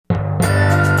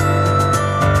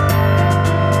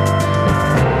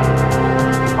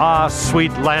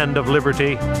sweet land of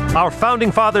liberty. Our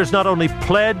founding fathers not only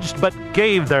pledged, but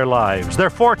gave their lives, their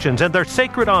fortunes, and their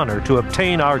sacred honor to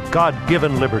obtain our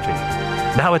God-given liberty.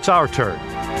 Now it's our turn.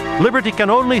 Liberty can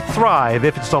only thrive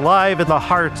if it's alive in the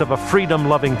hearts of a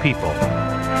freedom-loving people.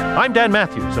 I'm Dan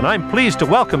Matthews, and I'm pleased to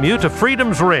welcome you to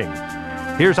Freedom's Ring.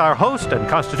 Here's our host and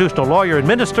constitutional lawyer and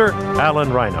minister,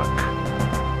 Alan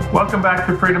Reinach. Welcome back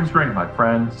to Freedom's Ring, my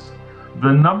friends.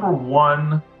 The number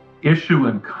one issue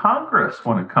in Congress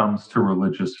when it comes to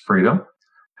religious freedom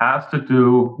has to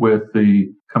do with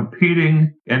the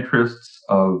competing interests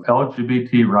of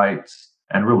LGBT rights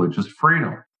and religious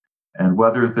freedom, and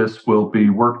whether this will be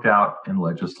worked out in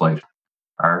legislation.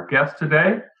 Our guest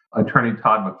today, Attorney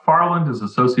Todd McFarland, is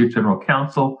Associate General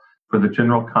Counsel for the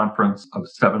General Conference of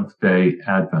Seventh-day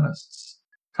Adventists.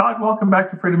 Todd, welcome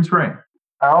back to Freedom's Ring.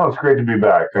 Al, it's great to be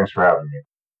back. Thanks for having me.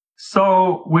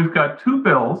 So we've got two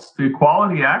bills, the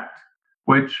Equality Act,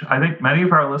 which I think many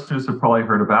of our listeners have probably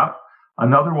heard about,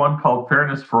 another one called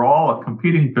Fairness for All, a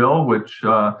competing bill which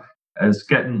is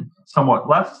getting somewhat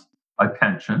less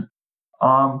attention.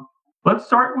 Let's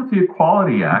start with the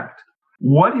Equality Act.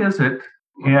 What is it,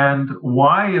 and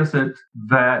why is it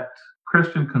that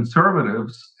Christian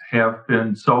conservatives have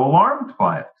been so alarmed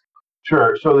by it?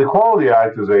 Sure. So the Equality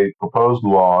Act is a proposed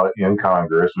law in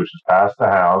Congress, which has passed the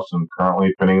House and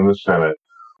currently pending in the Senate,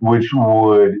 which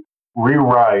would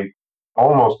rewrite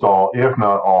almost all, if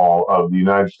not all, of the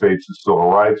United States'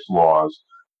 civil rights laws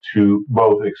to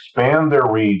both expand their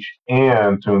reach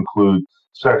and to include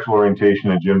sexual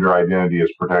orientation and gender identity as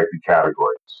protected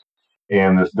categories.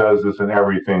 And this does this in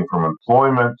everything from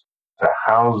employment to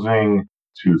housing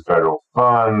to federal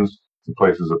funds to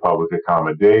places of public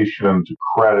accommodation, to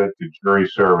credit, to jury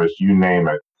service, you name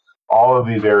it. All of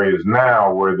these areas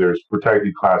now where there's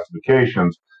protected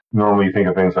classifications, normally you think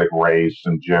of things like race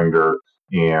and gender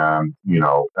and,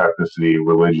 ethnicity,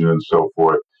 religion, and so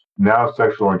forth. Now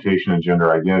sexual orientation and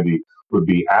gender identity would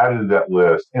be added to that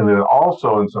list. And then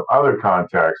also in some other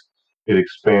contexts, it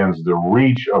expands the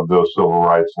reach of those civil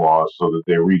rights laws so that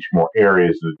they reach more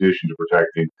areas in addition to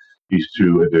protecting these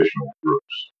two additional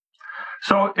groups.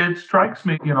 So it strikes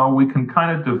me, we can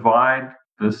kind of divide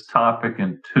this topic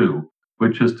in two,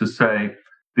 which is to say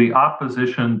the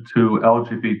opposition to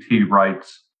LGBT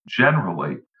rights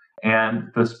generally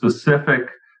and the specific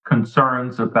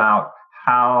concerns about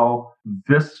how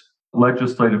this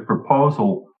legislative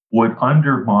proposal would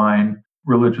undermine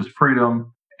religious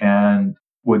freedom and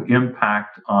would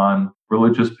impact on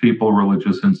religious people,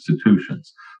 religious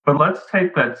institutions. But let's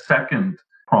take that second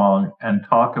prong and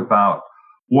talk about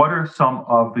what are some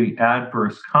of the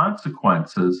adverse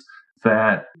consequences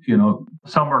that,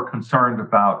 some are concerned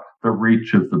about the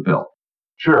reach of the bill.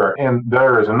 Sure, and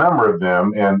there is a number of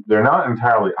them, and they're not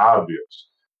entirely obvious.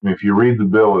 If you read the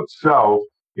bill itself,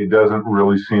 it doesn't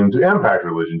really seem to impact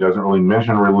religion, doesn't really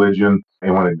mention religion,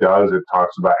 and when it does, it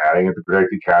talks about adding it to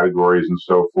protected categories and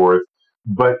so forth.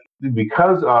 But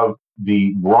because of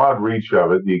the broad reach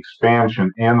of it, the expansion,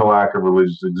 and the lack of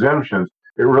religious exemptions,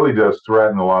 it really does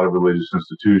threaten a lot of religious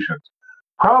institutions.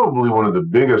 Probably one of the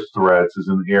biggest threats is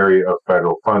in the area of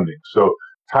federal funding. So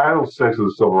Title VI of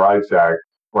the Civil Rights Act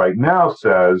right now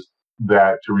says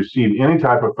that to receive any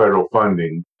type of federal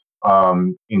funding,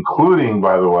 including,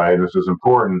 by the way, and this is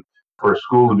important, for a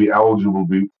school to be eligible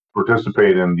to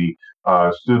participate in the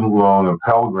student loan and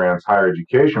Pell Grants higher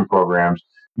education programs,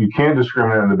 you can't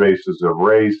discriminate on the basis of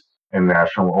race and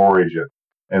national origin.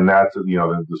 And that's,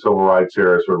 the civil rights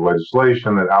era sort of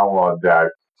legislation that outlawed that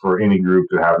for any group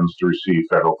that happens to receive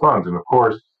federal funds. And of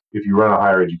course, if you run a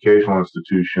higher educational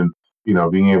institution,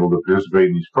 being able to participate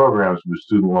in these programs with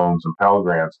student loans and Pell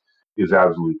Grants is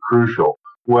absolutely crucial.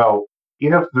 Well,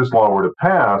 if this law were to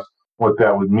pass, what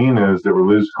that would mean is that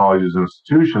religious colleges and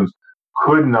institutions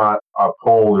could not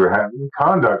uphold or have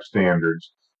conduct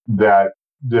standards that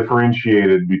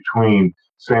differentiated between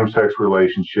same-sex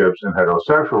relationships and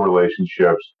heterosexual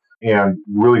relationships, and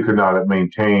really could not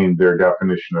maintain their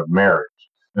definition of marriage.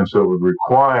 And so it would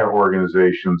require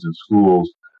organizations and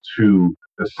schools to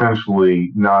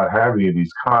essentially not have any of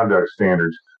these conduct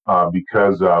standards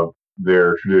because of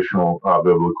their traditional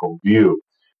biblical view.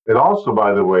 It also,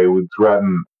 by the way, would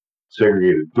threaten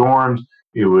segregated dorms.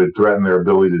 It would threaten their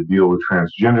ability to deal with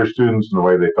transgender students in the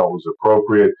way they felt was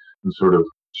appropriate, and sort of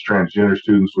transgender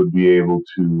students would be able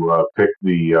to pick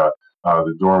the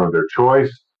dorm of their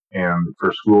choice. And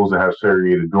for schools that have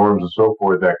segregated dorms and so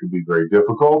forth, that could be very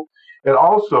difficult. And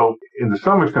also, to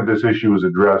some extent, this issue was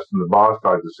addressed in the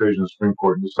Bostock decision the Supreme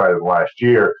Court decided last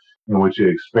year, in which it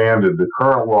expanded the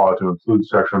current law to include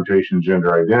sexual orientation and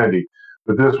gender identity.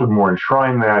 But this would more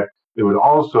enshrine that. It would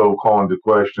also call into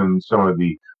question some of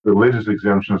the religious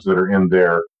exemptions that are in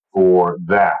there for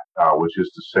that, which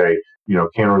is to say,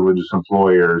 can religious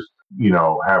employers,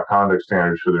 have conduct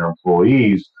standards for their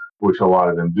employees, which a lot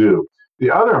of them do.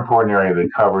 The other important area that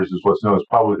it covers is what's known as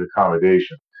public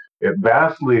accommodation. It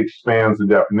vastly expands the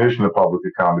definition of public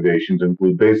accommodation to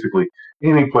include basically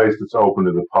any place that's open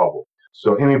to the public.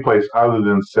 So any place other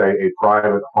than, say, a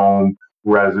private home,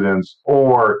 residence,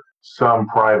 or some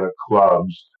private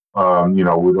clubs,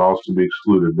 would also be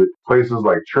excluded. But places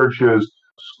like churches,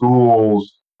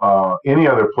 schools, any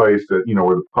other place that,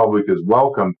 where the public is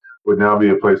welcome would now be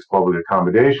a place of public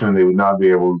accommodation, and they would not be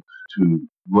able to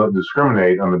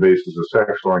discriminate on the basis of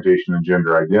sexual orientation and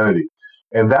gender identity.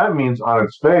 And that means on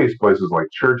its face, places like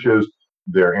churches,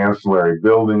 their ancillary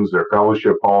buildings, their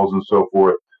fellowship halls, and so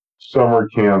forth, summer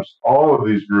camps, all of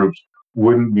these groups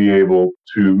wouldn't be able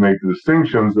to make the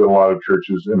distinctions that a lot of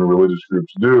churches and religious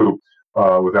groups do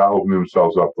without opening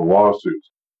themselves up to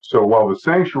lawsuits. So while the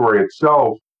sanctuary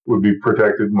itself would be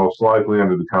protected most likely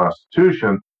under the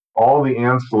Constitution, all the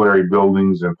ancillary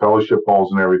buildings and fellowship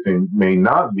halls and everything may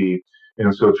not be.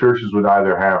 And so churches would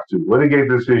either have to litigate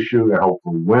this issue and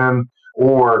hopefully win,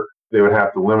 or they would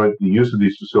have to limit the use of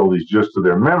these facilities just to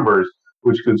their members,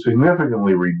 which could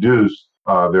significantly reduce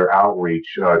their outreach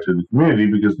to the community,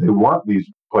 because they want these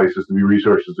places to be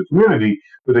resources to the community,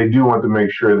 but they do want to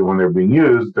make sure that when they're being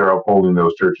used, they're upholding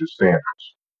those churches' standards.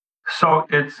 So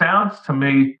it sounds to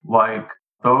me like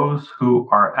those who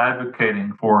are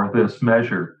advocating for this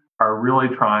measure are really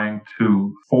trying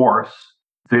to force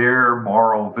their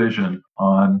moral vision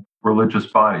on religious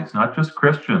bodies, not just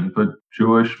Christian, but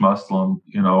Jewish, Muslim,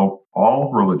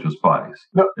 all religious bodies.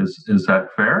 No. Is that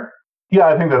fair? Yeah,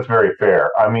 I think that's very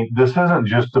fair. I mean, this isn't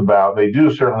just about, they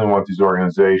do certainly want these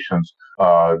organizations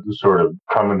to sort of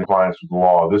come into compliance with the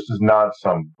law. This is not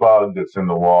some bug that's in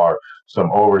the law or some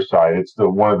oversight. It's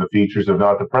one of the features, if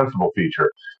not the principal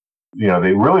feature.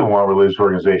 They really want religious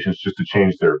organizations just to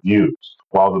change their views.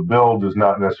 While the bill does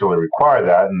not necessarily require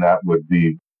that, and that would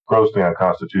be grossly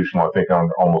unconstitutional, I think, on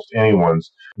almost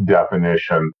anyone's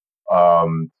definition,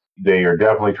 they are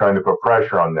definitely trying to put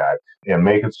pressure on that and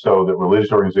make it so that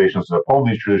religious organizations that uphold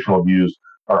these traditional views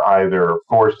are either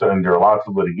forced to endure lots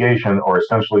of litigation or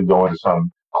essentially go into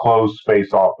some closed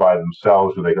space off by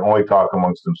themselves where they can only talk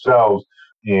amongst themselves,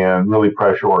 and really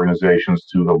pressure organizations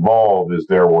to evolve, is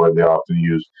their word. They often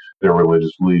use their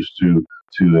religious beliefs to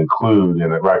include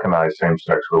and recognize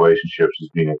same-sex relationships as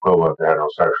being equivalent to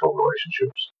heterosexual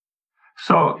relationships.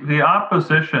 So the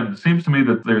opposition, seems to me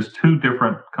that there's two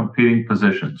different competing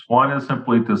positions. One is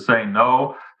simply to say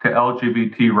no to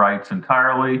LGBT rights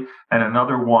entirely, and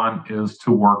another one is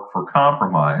to work for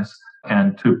compromise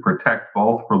and to protect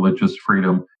both religious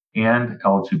freedom and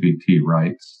LGBT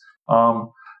rights.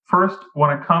 First,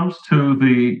 when it comes to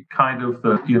the kind of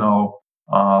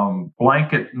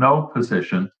blanket no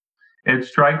position, it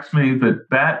strikes me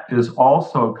that is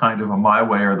also kind of a my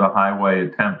way or the highway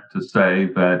attempt to say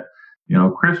that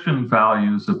Christian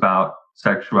values about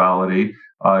sexuality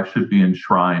should be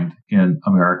enshrined in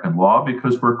American law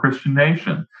because we're a Christian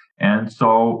nation. And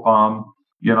so,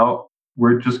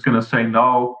 we're just going to say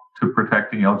no to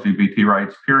protecting LGBT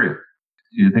rights, period.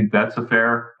 Do you think that's a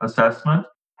fair assessment?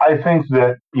 I think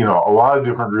that, a lot of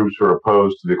different groups are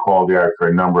opposed to the Equality Act for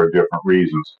a number of different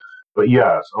reasons. But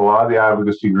yes, a lot of the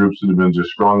advocacy groups that have been just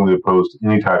strongly opposed to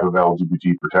any type of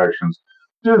LGBT protections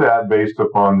do that based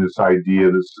upon this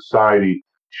idea that society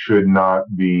should not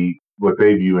be, what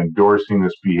they view, endorsing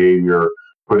this behavior,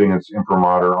 putting its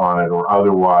imprimatur on it, or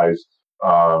otherwise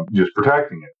just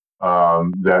protecting it.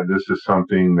 That this is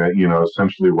something that,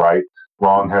 essentially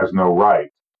wrong has no right.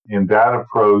 And that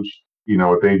approach,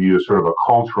 what they view as sort of a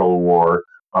cultural war,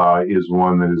 is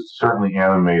one that has certainly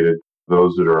animated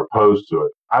those that are opposed to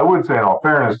it. I would say, in all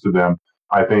fairness to them,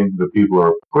 I think the people who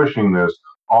are pushing this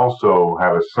also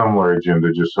have a similar agenda,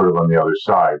 just sort of on the other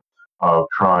side, of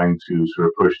trying to sort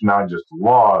of push not just the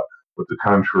law, but the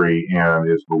country and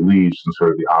its beliefs in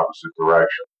sort of the opposite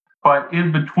direction. But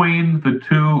in between the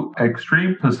two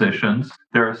extreme positions,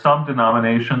 there are some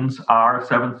denominations, our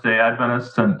Seventh-day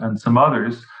Adventists and some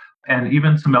others, and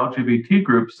even some LGBT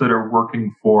groups that are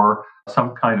working for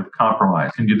some kind of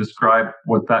compromise. Can you describe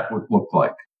what that would look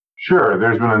like? Sure.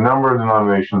 There's been a number of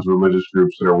denominations, religious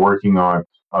groups that are working on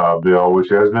a bill, which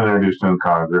has been introduced in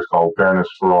Congress, called Fairness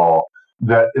for All,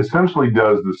 that essentially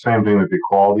does the same thing that the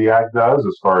Equality Act does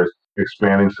as far as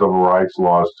expanding civil rights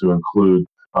laws to include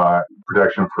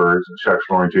protection for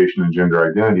sexual orientation and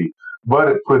gender identity. But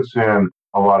it puts in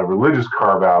a lot of religious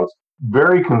carve-outs,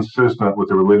 very consistent with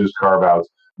the religious carve-outs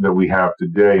that we have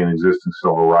today in existing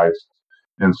civil rights.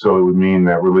 And so it would mean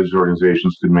that religious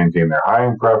organizations could maintain their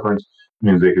hiring preference,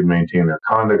 means they could maintain their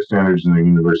conduct standards in their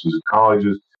universities and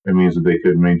colleges, It means that they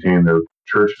could maintain their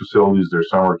church facilities, their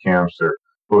summer camps, their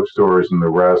bookstores, and the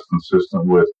rest consistent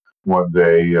with what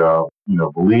they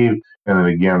believe. And then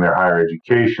again, their higher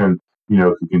education,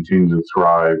 could continue to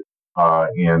thrive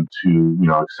and to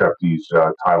accept these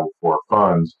Title IV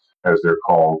funds, as they're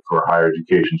called, for higher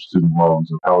education, student loans,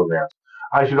 and Pell Grants.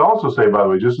 I should also say, by the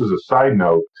way, just as a side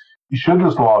note, should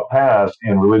this law pass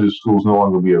and religious schools no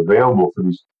longer be available for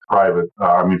these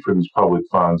for these public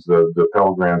funds, the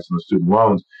Pell Grants and the student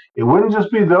loans, it wouldn't just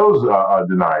be those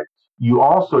denied. You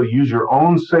also use your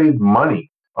own saved money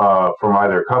from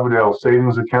either Coverdell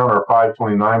savings account or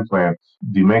 529 plan.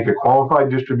 To make a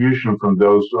qualified distribution from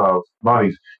those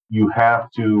monies, you have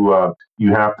to go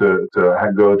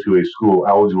to a school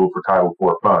eligible for Title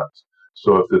IV funds.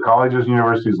 So if the colleges and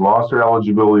universities lost their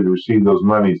eligibility to receive those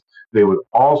monies, they would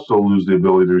also lose the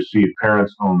ability to receive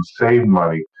parents' own saved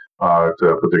money to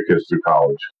put their kids through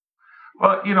college.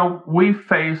 Well, we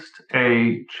faced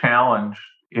a challenge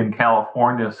in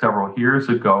California several years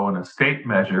ago in a state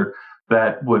measure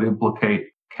that would implicate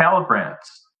Cal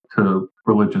Grants to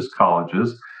religious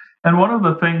colleges. And one of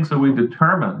the things that we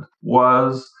determined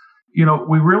was,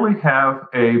 we really have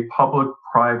a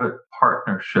public-private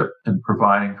partnership in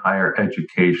providing higher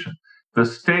education. The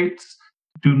states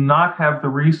do not have the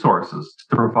resources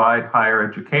to provide higher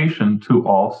education to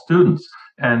all students.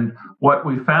 And what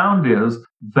we found is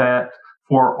that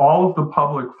for all of the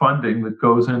public funding that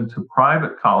goes into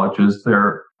private colleges,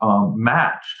 they're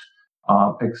matched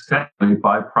extensively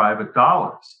by private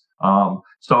dollars.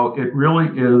 So it really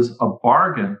is a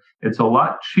bargain. It's a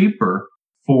lot cheaper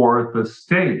for the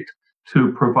state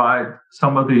to provide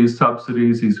some of these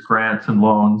subsidies, these grants and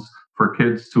loans for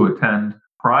kids to attend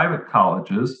private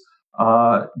colleges,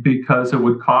 because it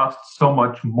would cost so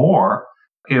much more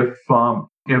if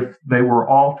they were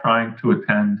all trying to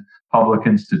attend public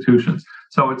institutions.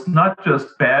 So it's not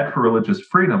just bad for religious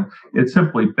freedom, it's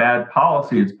simply bad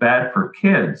policy. It's bad for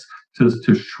kids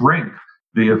to shrink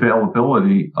the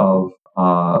availability of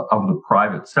the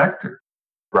private sector.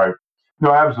 Right.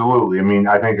 No, absolutely. I mean,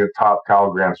 I think a top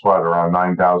Cal Grant's around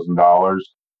 $9,000.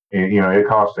 And, it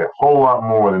costs a whole lot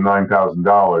more than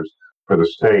 $9,000 for the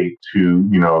state to,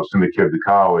 send a kid to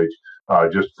college,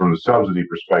 just from the subsidy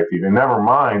perspective. And never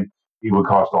mind, it would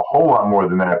cost a whole lot more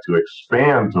than that to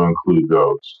expand to include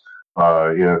those.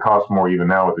 It costs more even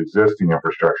now with existing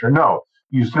infrastructure. No,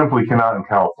 you simply cannot in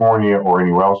California or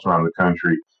anywhere else around the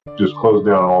country just close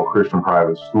down all Christian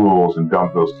private schools and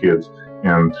dump those kids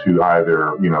into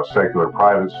either, secular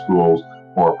private schools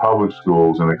or public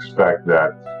schools and expect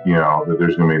that, that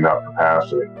there's going to be enough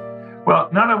capacity. Well,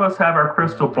 none of us have our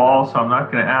crystal ball, so I'm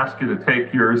not going to ask you to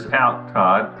take yours out,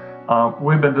 Todd.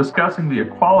 We've been discussing the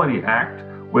Equality Act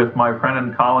with my friend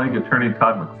and colleague, Attorney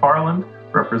Todd McFarland,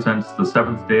 represents the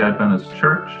Seventh-day Adventist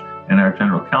Church in our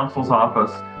General Counsel's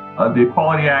office. The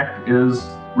Equality Act is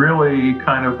really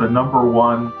kind of the number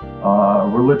one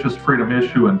religious freedom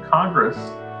issue in Congress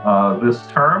this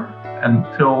term,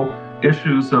 until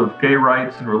issues of gay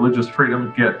rights and religious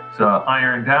freedom get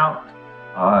ironed out.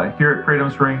 Here at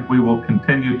Freedom's Ring, we will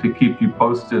continue to keep you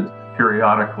posted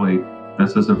periodically.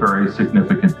 This is a very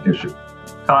significant issue.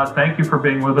 Todd, thank you for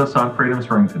being with us on Freedom's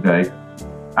Ring today.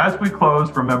 As we close,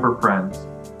 remember, friends,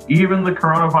 even the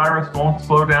coronavirus won't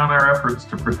slow down our efforts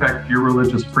to protect your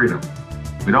religious freedom.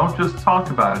 We don't just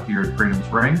talk about it here at Freedom's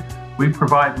Ring. We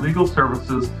provide legal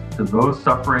services to those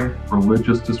suffering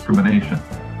religious discrimination,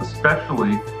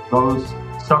 especially those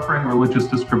suffering religious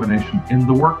discrimination in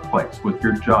the workplace with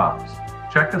your jobs.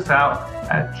 Check us out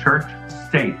at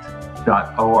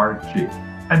churchstate.org.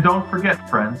 And don't forget,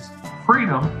 friends,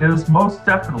 freedom is most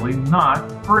definitely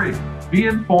not free. Be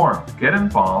informed, get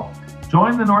involved,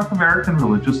 join the North American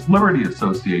Religious Liberty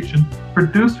Association,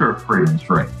 producer of Freedom's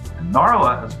Ring. And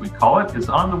NARLA, as we call it, is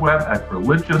on the web at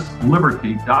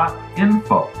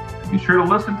religiousliberty.info. Be sure to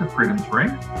listen to Freedom's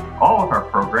Ring, all of our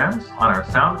programs, on our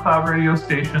SoundCloud radio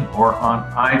station or on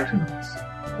iTunes.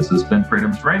 This has been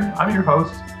Freedom's Ring. I'm your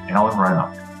host, Alan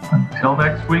Reinach. Until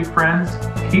next week, friends,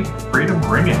 keep freedom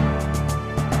ringing.